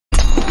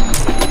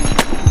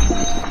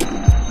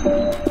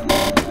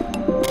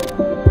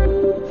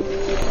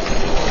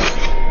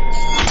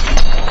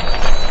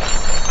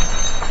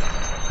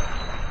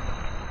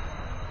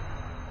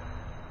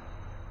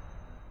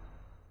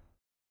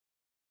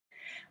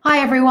Hi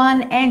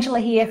everyone, Angela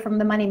here from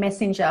The Money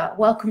Messenger.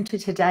 Welcome to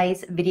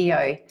today's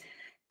video.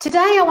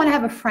 Today I want to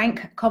have a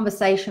frank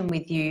conversation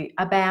with you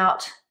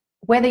about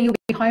whether you'll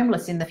be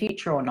homeless in the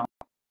future or not.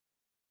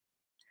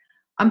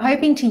 I'm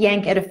hoping to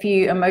yank at a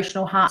few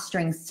emotional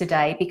heartstrings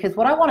today because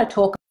what I want to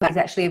talk about is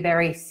actually a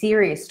very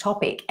serious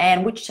topic,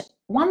 and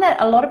one that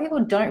a lot of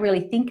people don't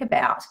really think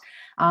about,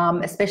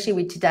 especially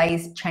with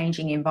today's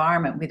changing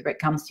environment when it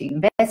comes to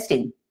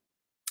investing.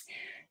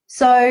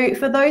 So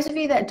for those of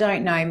you that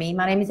don't know me,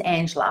 my name is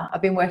Angela.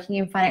 I've been working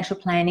in financial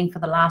planning for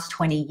the last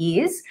 20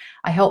 years.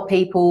 I help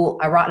people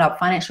write up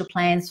financial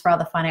plans for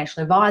other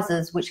financial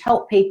advisors, which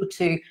help people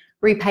to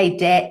repay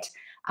debt,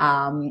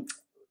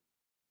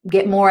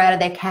 get more out of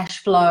their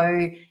cash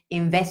flow,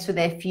 invest for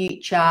their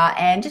future,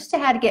 and just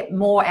how to get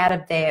more out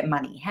of their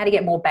money, how to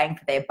get more bang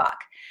for their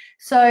buck.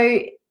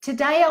 So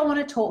today I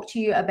want to talk to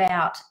you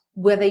about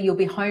whether you'll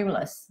be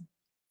homeless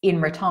in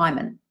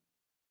retirement.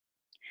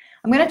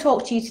 I'm going to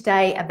talk to you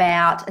today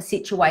about a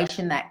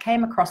situation that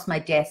came across my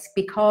desk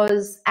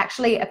because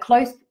actually a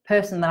close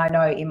person that I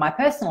know in my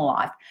personal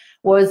life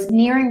was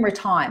nearing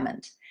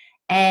retirement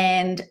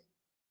and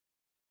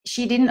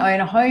she didn't own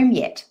a home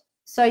yet.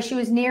 So she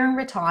was nearing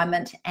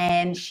retirement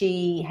and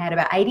she had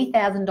about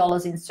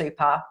 $80,000 in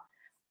super.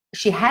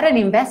 She had an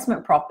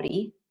investment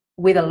property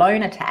with a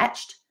loan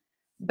attached,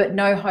 but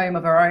no home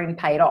of her own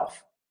paid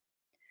off.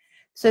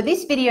 So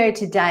this video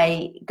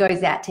today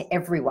goes out to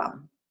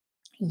everyone,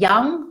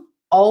 young,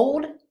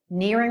 old,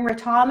 nearing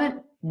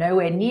retirement,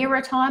 nowhere near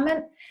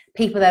retirement,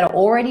 people that are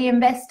already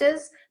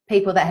investors,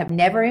 people that have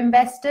never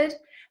invested,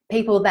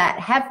 people that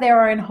have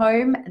their own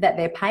home, that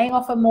they're paying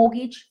off a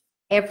mortgage,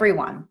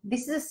 everyone.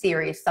 This is a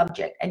serious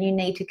subject and you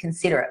need to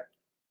consider it.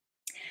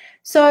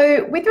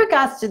 So with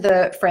regards to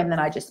the friend that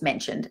I just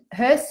mentioned,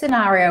 her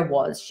scenario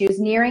was she was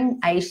nearing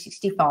age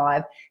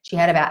 65. She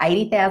had about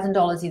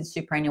 $80,000 in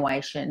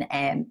superannuation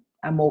and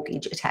a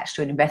mortgage attached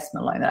to an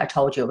investment loan that I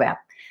told you about.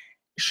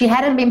 She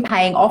hadn't been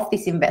paying off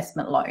this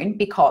investment loan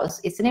because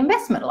it's an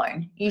investment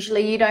loan.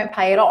 Usually you don't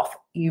pay it off.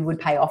 You would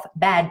pay off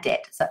bad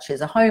debt, such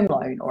as a home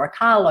loan or a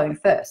car loan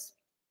first.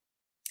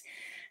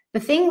 The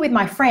thing with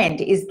my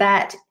friend is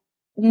that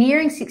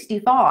nearing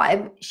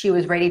 65, she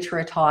was ready to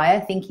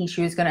retire, thinking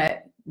she was going to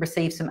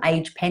receive some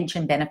age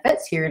pension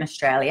benefits here in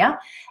Australia.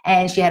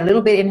 And she had a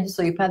little bit in her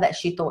super that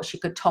she thought she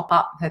could top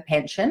up her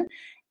pension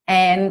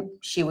and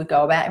she would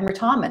go about in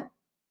retirement.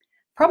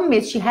 Problem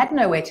is she had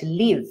nowhere to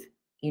live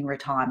in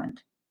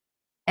retirement.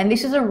 And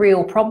this is a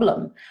real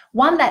problem,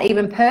 one that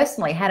even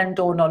personally hadn't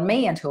dawned on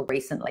me until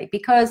recently,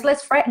 because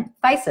let's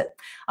face it,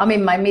 I'm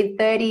in my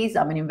mid-30s,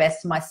 I'm an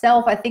investor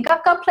myself. I think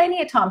I've got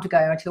plenty of time to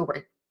go until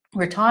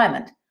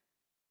retirement.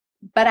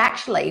 But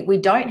actually, we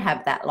don't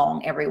have that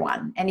long,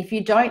 everyone. And if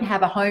you don't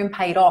have a home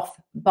paid off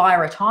by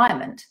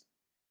retirement,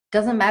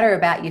 doesn't matter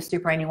about your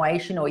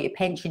superannuation or your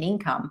pension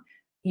income,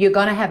 you're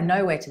going to have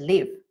nowhere to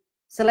live.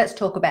 So let's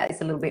talk about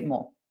this a little bit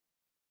more.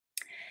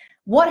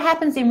 What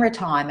happens in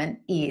retirement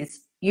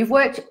is you've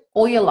worked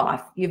all your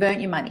life, you've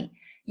earned your money.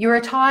 You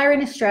retire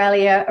in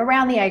Australia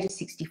around the age of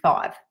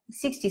 65,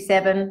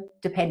 67,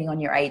 depending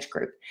on your age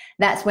group.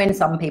 That's when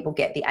some people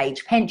get the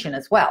age pension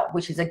as well,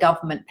 which is a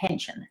government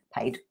pension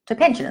paid to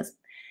pensioners.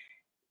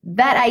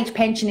 That age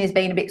pension is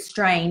being a bit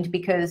strained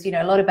because,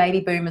 a lot of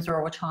baby boomers are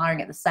all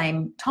retiring at the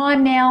same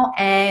time now,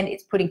 and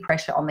it's putting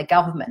pressure on the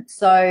government.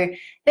 So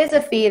there's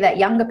a fear that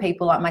younger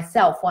people like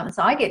myself, once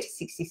I get to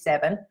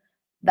 67,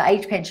 the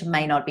age pension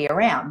may not be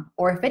around,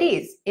 or if it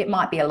is, it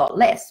might be a lot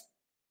less.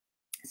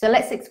 So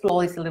let's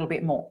explore this a little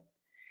bit more.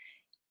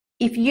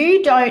 If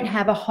you don't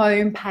have a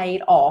home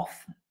paid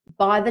off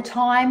by the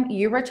time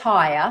you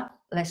retire,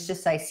 let's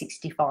just say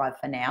 65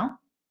 for now,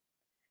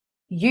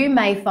 you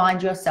may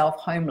find yourself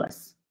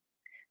homeless.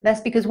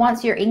 That's because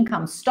once your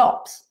income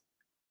stops,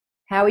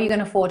 how are you going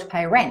to afford to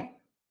pay rent?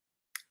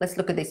 Let's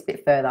look at this a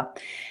bit further.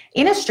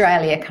 In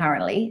Australia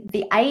currently,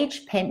 the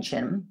age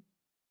pension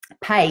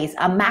pays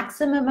a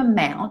maximum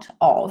amount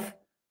of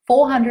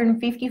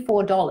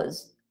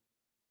 $454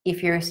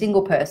 if you're a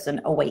single person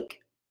a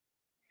week.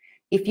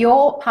 If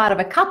you're part of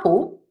a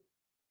couple,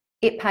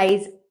 it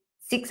pays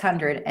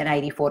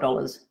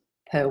 $684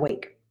 per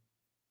week.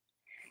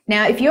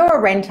 Now, if you're a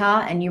renter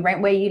and you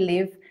rent where you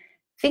live,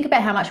 think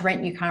about how much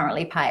rent you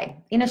currently pay.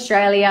 In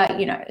Australia,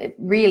 it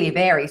really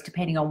varies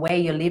depending on where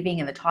you're living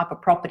and the type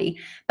of property.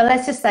 But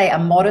let's just say a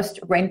modest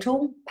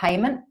rental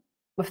payment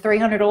of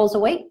 $300 a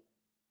week.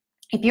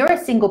 If you're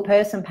a single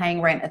person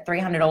paying rent at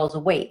 $300 a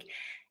week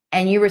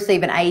and you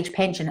receive an age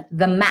pension,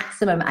 the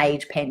maximum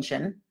age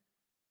pension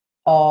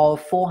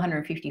of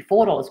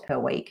 $454 per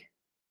week,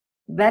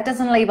 that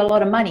doesn't leave a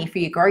lot of money for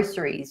your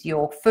groceries,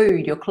 your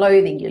food, your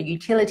clothing, your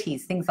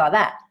utilities, things like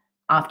that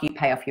after you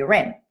pay off your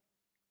rent.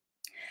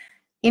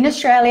 In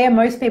Australia,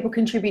 most people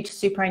contribute to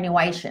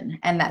superannuation,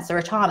 and that's a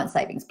retirement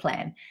savings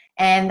plan.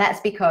 And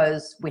that's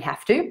because we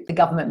have to, the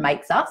government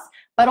makes us,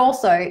 but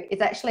also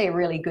it's actually a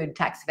really good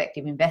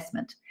tax-effective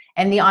investment.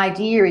 And the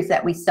idea is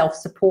that we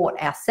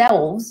self-support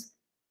ourselves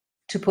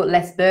to put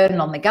less burden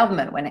on the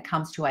government when it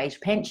comes to age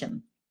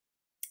pension.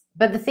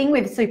 But the thing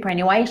with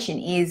superannuation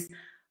is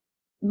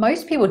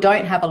most people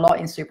don't have a lot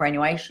in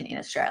superannuation in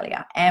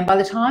Australia. And by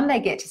the time they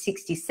get to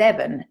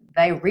 67,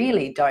 they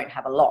really don't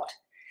have a lot.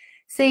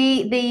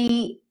 See,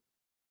 the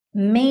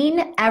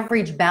mean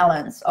average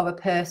balance of a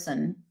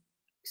person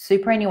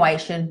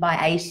superannuation by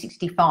age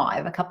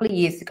 65 a couple of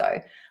years ago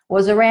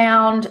was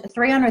around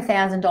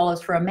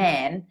 $300,000 for a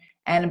man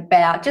and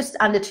about just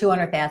under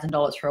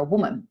 $200,000 for a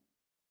woman.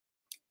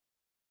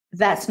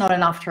 That's not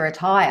enough to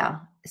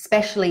retire,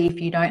 especially if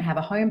you don't have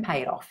a home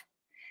paid off.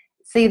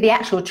 See, the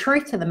actual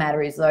truth to the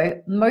matter is,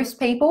 though, most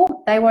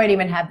people, they won't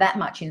even have that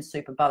much in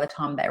super by the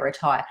time they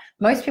retire.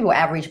 Most people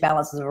average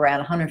balances of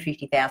around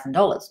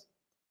 $150,000.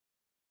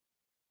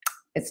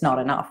 It's not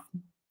enough.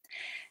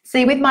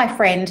 See, with my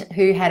friend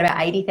who had about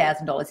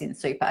 $80,000 in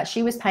super,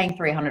 she was paying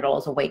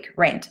 $300 a week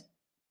rent.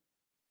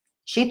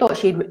 She thought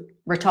she'd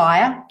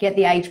retire, get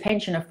the age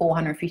pension of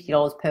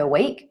 $450 per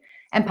week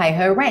and pay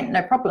her rent,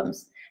 no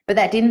problems. But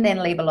that didn't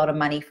then leave a lot of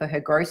money for her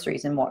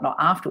groceries and whatnot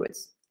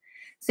afterwards.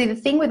 See, the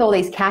thing with all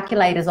these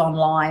calculators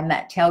online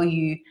that tell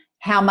you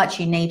how much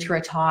you need to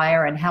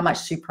retire and how much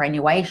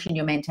superannuation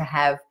you're meant to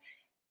have,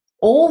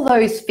 all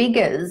those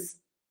figures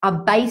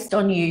are based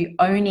on you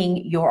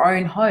owning your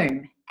own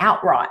home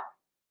outright,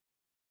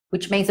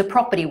 which means a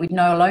property with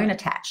no loan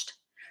attached.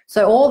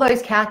 So all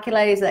those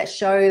calculators that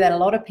show that a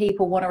lot of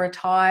people want to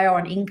retire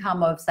on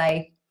income of,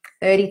 say,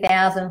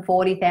 $30,000,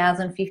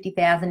 $40,000,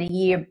 $50,000 a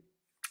year,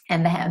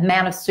 and the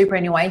amount of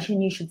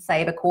superannuation you should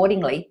save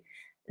accordingly,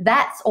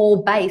 that's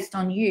all based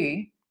on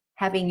you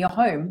having your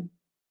home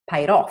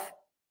paid off.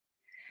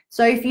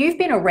 So if you've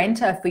been a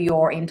renter for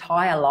your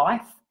entire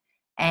life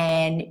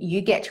and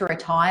you get to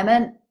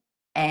retirement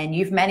and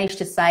you've managed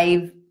to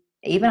save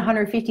even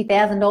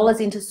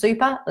 $150,000 into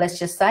super, let's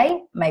just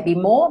say, maybe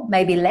more,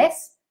 maybe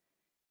less,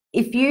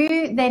 if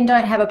you then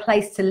don't have a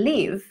place to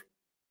live,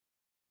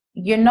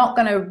 you're not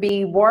going to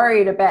be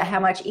worried about how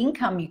much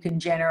income you can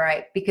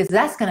generate, because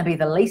that's going to be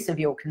the least of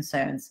your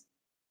concerns.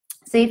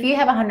 See, if you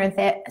have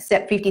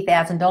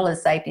 $150,000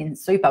 saved in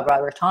super by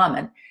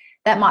retirement,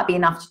 that might be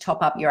enough to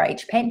top up your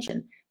age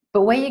pension.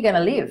 But where are you going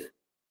to live?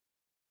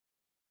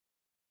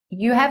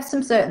 You have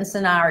some certain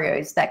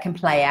scenarios that can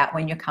play out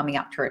when you're coming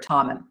up to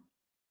retirement.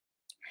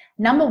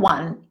 Number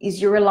one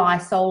is you rely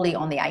solely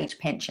on the age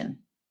pension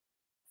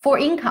for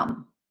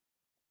income.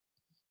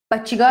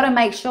 But you got to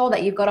make sure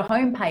that you've got a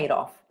home paid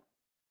off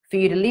for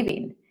you to live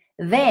in.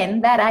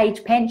 Then that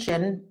age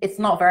pension, it's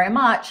not very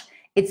much.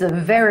 It's a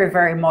very,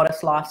 very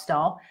modest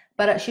lifestyle,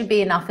 but it should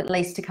be enough at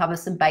least to cover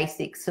some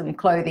basics, some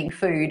clothing,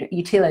 food,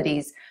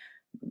 utilities,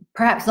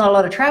 perhaps not a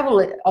lot of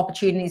travel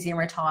opportunities in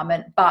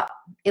retirement, but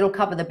it'll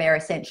cover the bare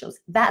essentials.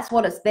 That's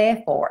what it's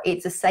there for.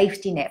 It's a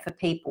safety net for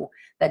people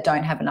that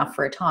don't have enough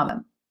for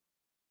retirement.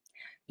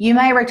 You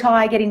may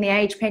retire getting the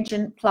age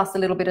pension plus a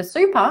little bit of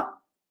super,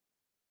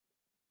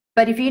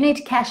 but if you need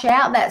to cash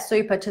out that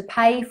super to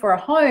pay for a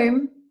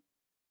home,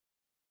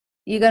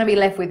 you're going to be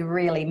left with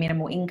really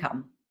minimal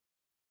income.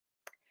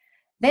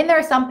 Then there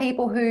are some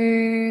people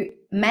who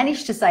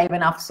manage to save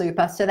enough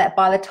super so that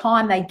by the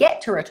time they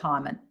get to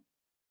retirement,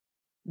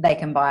 they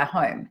can buy a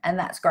home, and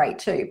that's great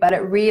too. But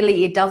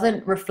it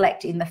doesn't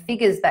reflect in the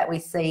figures that we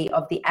see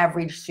of the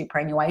average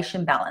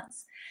superannuation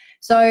balance.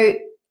 So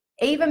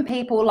even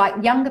people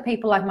like younger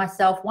people like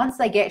myself, once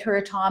they get to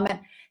retirement,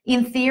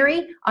 in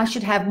theory, I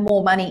should have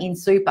more money in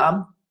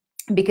super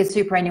because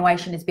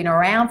superannuation has been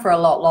around for a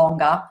lot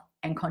longer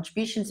and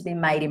contributions have been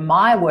made in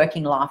my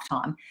working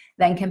lifetime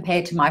than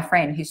compared to my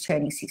friend who's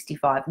turning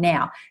 65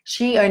 now.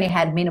 She only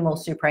had minimal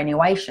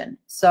superannuation.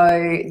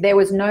 So there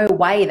was no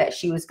way that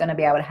she was going to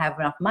be able to have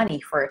enough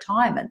money for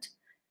retirement.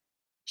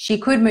 She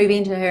could move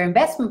into her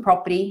investment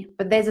property,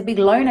 but there's a big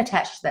loan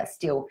attached to that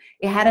still.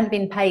 It hadn't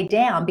been paid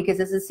down because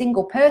as a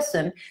single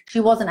person, she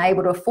wasn't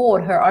able to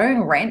afford her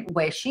own rent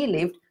where she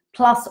lived,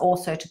 plus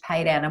also to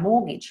pay down a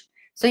mortgage.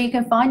 So you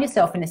can find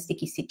yourself in a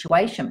sticky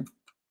situation.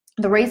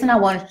 The reason I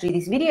wanted to do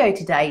this video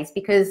today is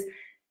because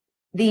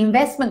the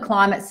investment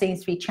climate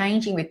seems to be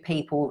changing with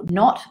people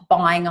not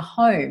buying a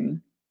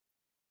home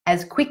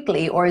as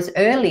quickly or as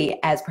early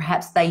as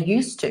perhaps they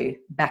used to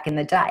back in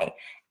the day.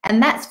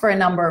 And that's for a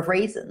number of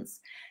reasons.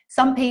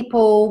 Some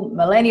people,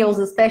 millennials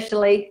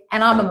especially,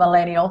 and I'm a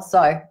millennial,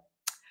 so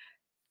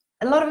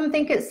a lot of them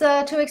think it's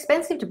too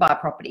expensive to buy a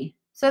property,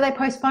 so they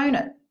postpone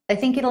it. They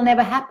think it'll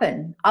never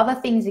happen. Other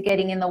things are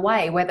getting in the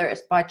way, whether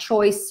it's by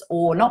choice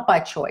or not by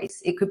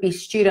choice. It could be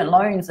student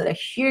loans that are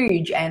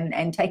huge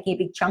and taking a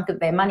big chunk of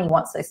their money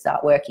once they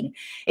start working.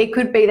 It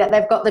could be that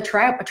they've got the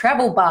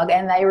travel bug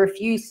and they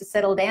refuse to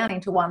settle down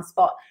into one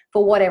spot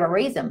for whatever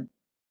reason.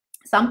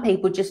 Some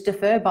people just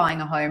defer buying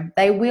a home.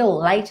 They will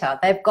later.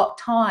 They've got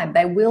time.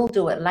 They will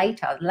do it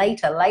later.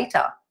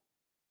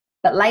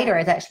 But later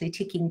is actually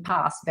ticking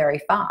past very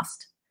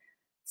fast.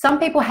 Some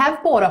people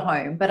have bought a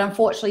home, but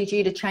unfortunately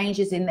due to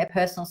changes in their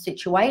personal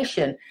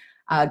situation,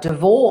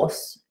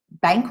 divorce,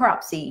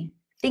 bankruptcy,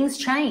 things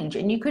change,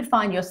 and you could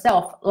find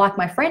yourself like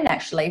my friend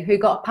actually, who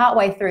got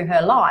partway through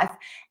her life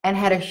and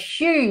had a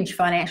huge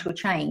financial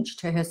change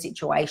to her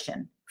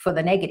situation for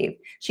the negative.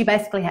 She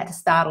basically had to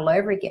start all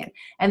over again.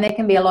 And there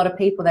can be a lot of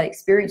people that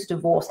experience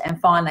divorce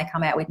and find they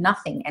come out with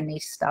nothing and need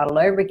to start all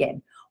over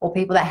again. Or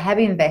people that have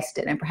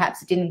invested and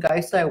perhaps it didn't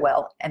go so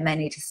well and they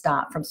need to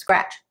start from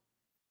scratch.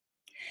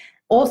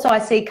 Also, I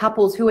see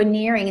couples who are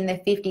nearing in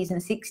their 50s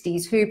and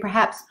 60s who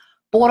perhaps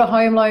bought a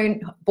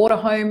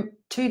home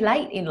too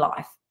late in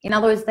life. In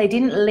other words, they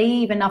didn't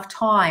leave enough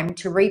time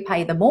to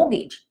repay the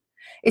mortgage.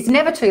 It's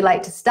never too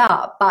late to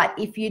start, but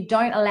if you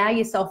don't allow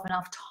yourself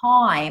enough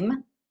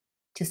time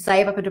to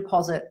save up a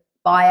deposit,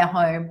 buy a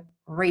home,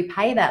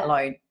 repay that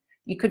loan,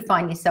 you could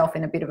find yourself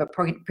in a bit of a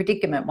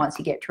predicament once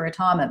you get to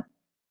retirement.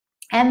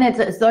 And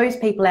there's those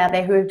people out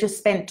there who have just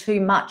spent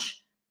too much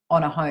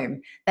on a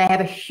home. They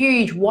have a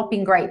huge,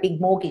 whopping, great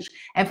big mortgage,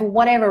 and for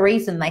whatever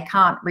reason, they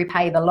can't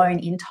repay the loan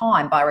in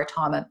time by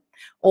retirement.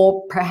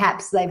 Or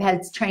perhaps they've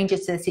had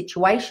changes to the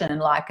situation,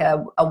 like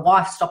a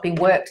wife stopping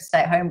work to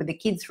stay at home with the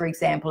kids, for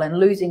example, and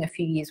losing a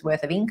few years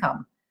worth of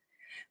income.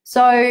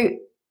 So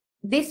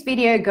this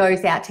video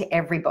goes out to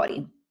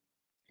everybody.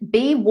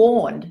 Be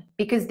warned,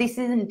 because this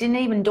didn't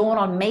even dawn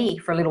on me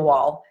for a little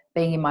while,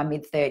 being in my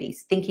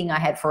mid-30s, thinking I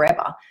had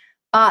forever.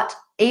 But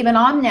even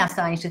I'm now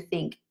starting to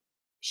think,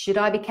 should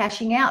I be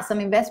cashing out some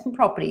investment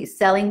properties,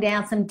 selling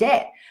down some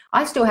debt?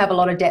 I still have a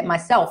lot of debt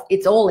myself.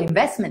 It's all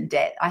investment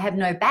debt. I have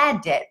no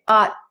bad debt,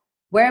 but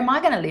where am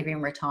I going to live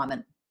in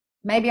retirement?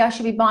 Maybe I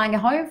should be buying a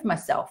home for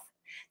myself.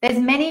 There's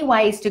many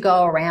ways to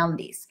go around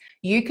this.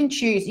 You can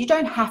choose. You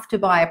don't have to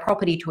buy a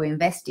property to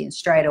invest in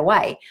straight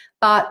away,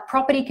 but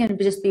property can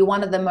just be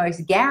one of the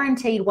most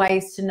guaranteed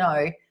ways to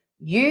know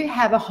you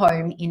have a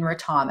home in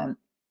retirement,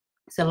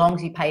 so long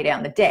as you pay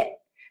down the debt.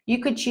 You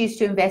could choose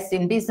to invest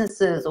in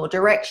businesses or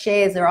direct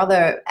shares or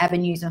other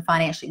avenues and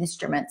financial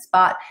instruments.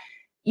 But,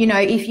 you know,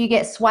 if you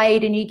get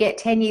swayed and you get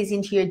 10 years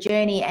into your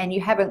journey and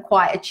you haven't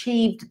quite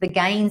achieved the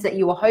gains that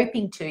you were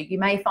hoping to, you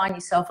may find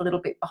yourself a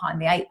little bit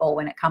behind the 8 ball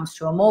when it comes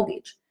to a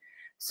mortgage.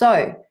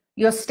 So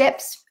your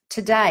steps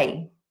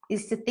today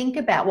is to think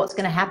about what's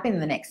going to happen in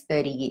the next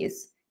 30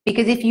 years.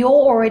 Because if you're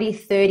already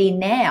 30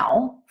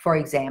 now, for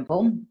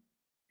example,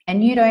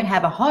 and you don't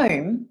have a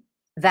home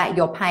that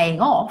you're paying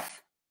off,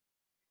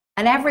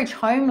 an average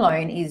home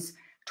loan is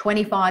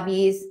 25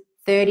 years,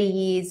 30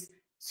 years.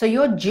 So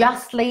you're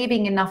just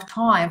leaving enough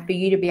time for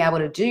you to be able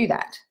to do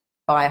that,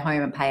 buy a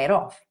home and pay it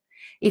off.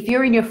 If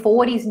you're in your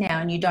 40s now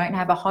and you don't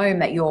have a home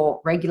that you're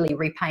regularly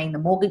repaying the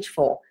mortgage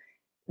for,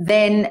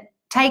 then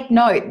take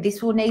note,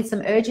 this will need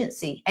some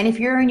urgency. And if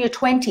you're in your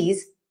 20s,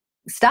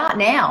 start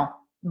now,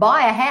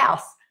 buy a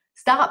house,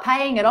 start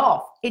paying it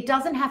off. It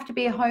doesn't have to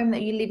be a home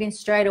that you live in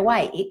straight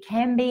away. It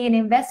can be an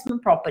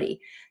investment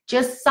property.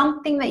 Just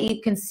something that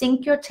you can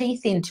sink your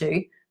teeth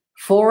into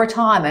for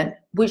retirement,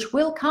 which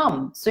will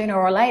come sooner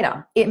or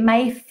later. It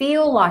may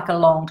feel like a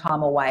long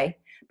time away,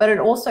 but it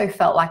also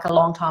felt like a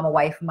long time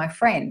away for my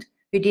friend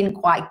who didn't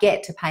quite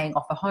get to paying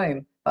off a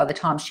home by the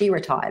time she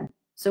retired.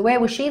 So where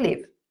will she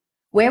live?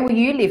 Where will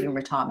you live in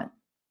retirement?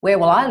 Where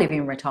will I live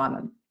in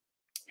retirement?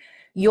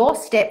 Your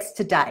steps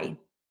today: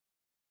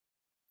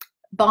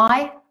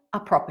 buy a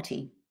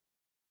property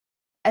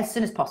as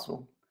soon as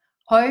possible.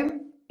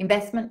 Home,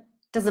 investment,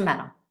 doesn't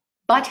matter.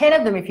 Buy 10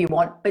 of them if you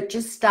want, but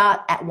just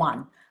start at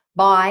 1.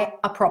 Buy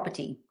a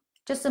property,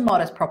 just a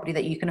modest property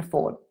that you can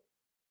afford.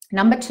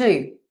 Number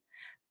 2,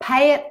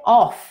 pay it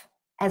off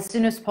as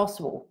soon as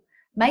possible.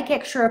 Make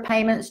extra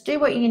payments, do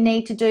what you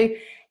need to do.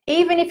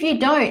 Even if you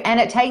don't, and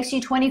it takes you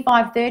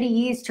 25, 30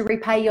 years to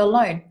repay your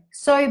loan,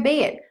 so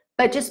be it.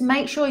 But just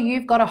make sure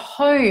you've got a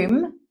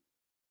home,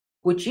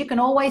 which you can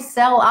always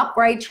sell,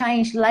 upgrade,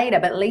 change later,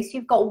 but at least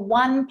you've got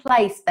one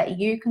place that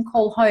you can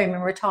call home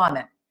in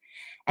retirement.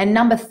 And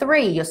number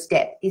 3, your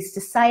step is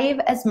to save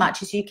as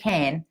much as you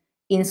can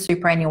in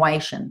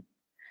superannuation.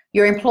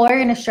 Your employer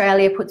in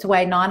Australia puts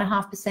away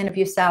 9.5% of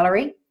your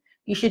salary.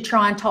 You should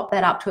try and top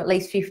that up to at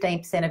least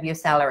 15% of your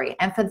salary.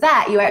 And for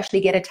that, you actually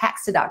get a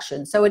tax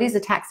deduction. So it is a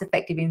tax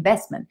effective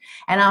investment.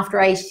 And after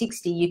age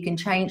 60, you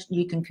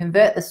can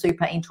convert the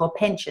super into a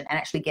pension and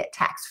actually get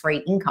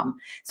tax-free income.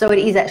 So it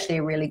is actually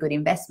a really good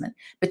investment.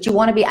 But you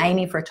want to be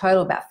aiming for a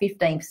total of about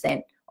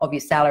 15% of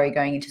your salary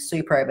going into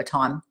super over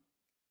time.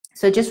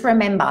 So just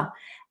remember,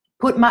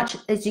 put much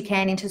as you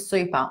can into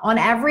super. On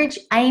average,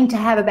 aim to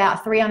have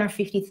about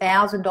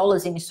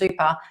 $350,000 in your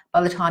super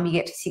by the time you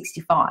get to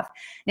 65.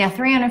 Now,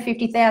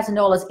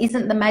 $350,000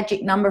 isn't the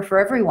magic number for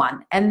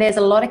everyone. And there's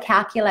a lot of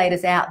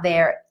calculators out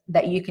there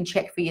that you can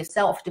check for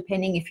yourself,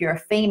 depending if you're a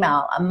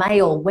female, a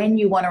male, when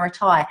you want to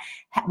retire,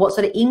 what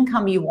sort of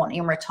income you want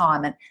in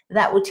retirement.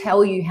 That will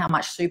tell you how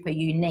much super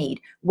you need,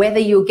 whether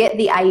you'll get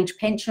the age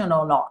pension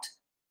or not.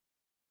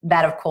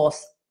 That, of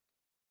course,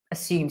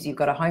 assumes you've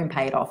got a home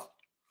paid off.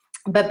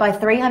 But by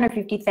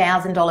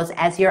 $350,000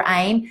 as your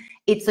aim,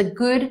 it's a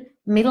good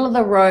middle of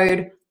the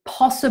road,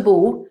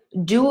 possible,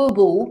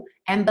 doable,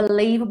 and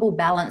believable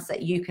balance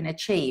that you can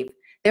achieve.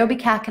 There will be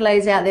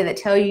calculators out there that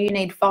tell you you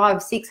need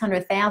 $500,000,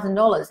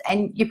 $600,000,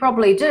 and you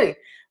probably do.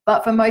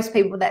 But for most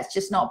people, that's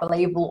just not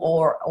believable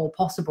or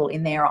possible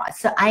in their eyes.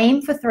 So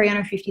aim for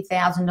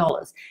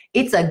 $350,000.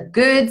 It's a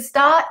good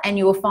start, and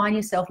you will find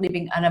yourself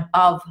living an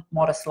above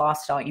modest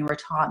lifestyle in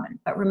retirement.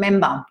 But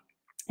remember,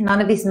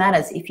 none of this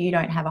matters if you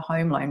don't have a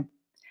home loan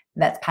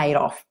that's paid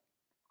off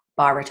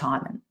by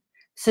retirement.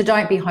 So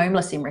don't be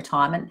homeless in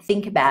retirement.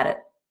 Think about it.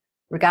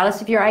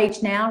 Regardless of your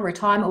age now,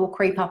 retirement will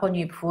creep up on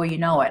you before you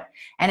know it.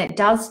 And it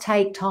does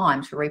take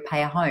time to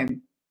repay a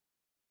home.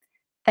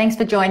 Thanks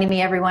for joining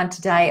me, everyone,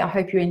 today. I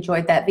hope you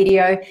enjoyed that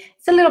video.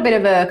 It's a little bit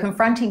of a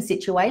confronting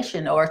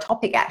situation, or a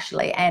topic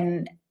actually,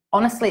 and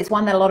honestly, it's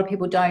one that a lot of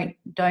people don't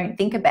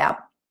think about.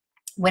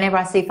 Whenever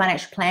I see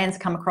financial plans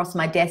come across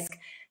my desk,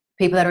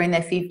 people that are in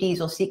their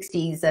 50s or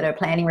 60s that are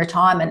planning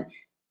retirement,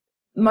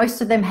 most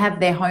of them have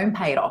their home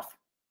paid off.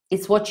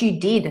 It's what you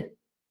did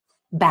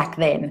back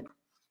then.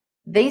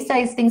 These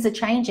days, things are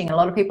changing. A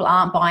lot of people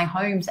aren't buying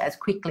homes as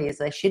quickly as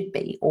they should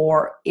be,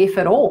 or if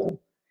at all.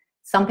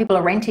 Some people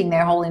are renting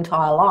their whole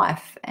entire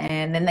life,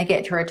 and then they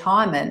get to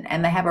retirement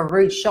and they have a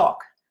rude shock.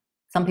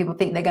 Some people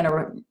think they're going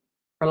to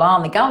rely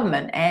on the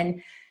government.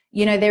 And,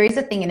 you know, there is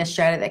a thing in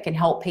Australia that can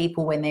help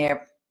people when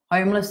they're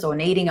homeless or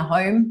needing a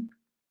home,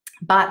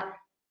 but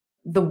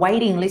the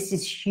waiting list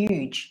is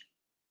huge.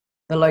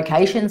 The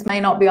locations may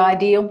not be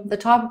ideal. The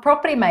type of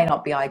property may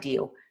not be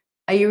ideal.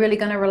 Are you really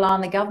going to rely on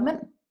the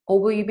government,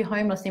 or will you be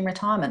homeless in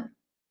retirement?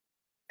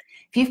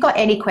 If you've got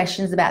any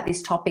questions about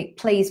this topic,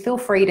 please feel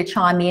free to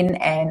chime in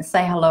and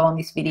say hello on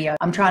this video.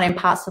 I'm trying to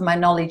impart some of my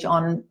knowledge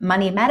on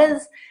money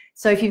matters.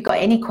 So if you've got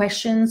any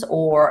questions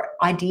or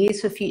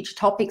ideas for future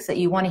topics that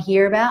you want to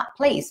hear about,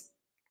 please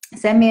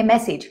send me a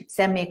message,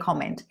 send me a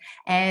comment.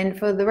 And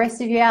for the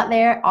rest of you out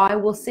there, I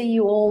will see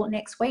you all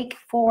next week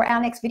for our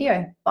next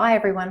video. Bye,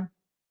 everyone.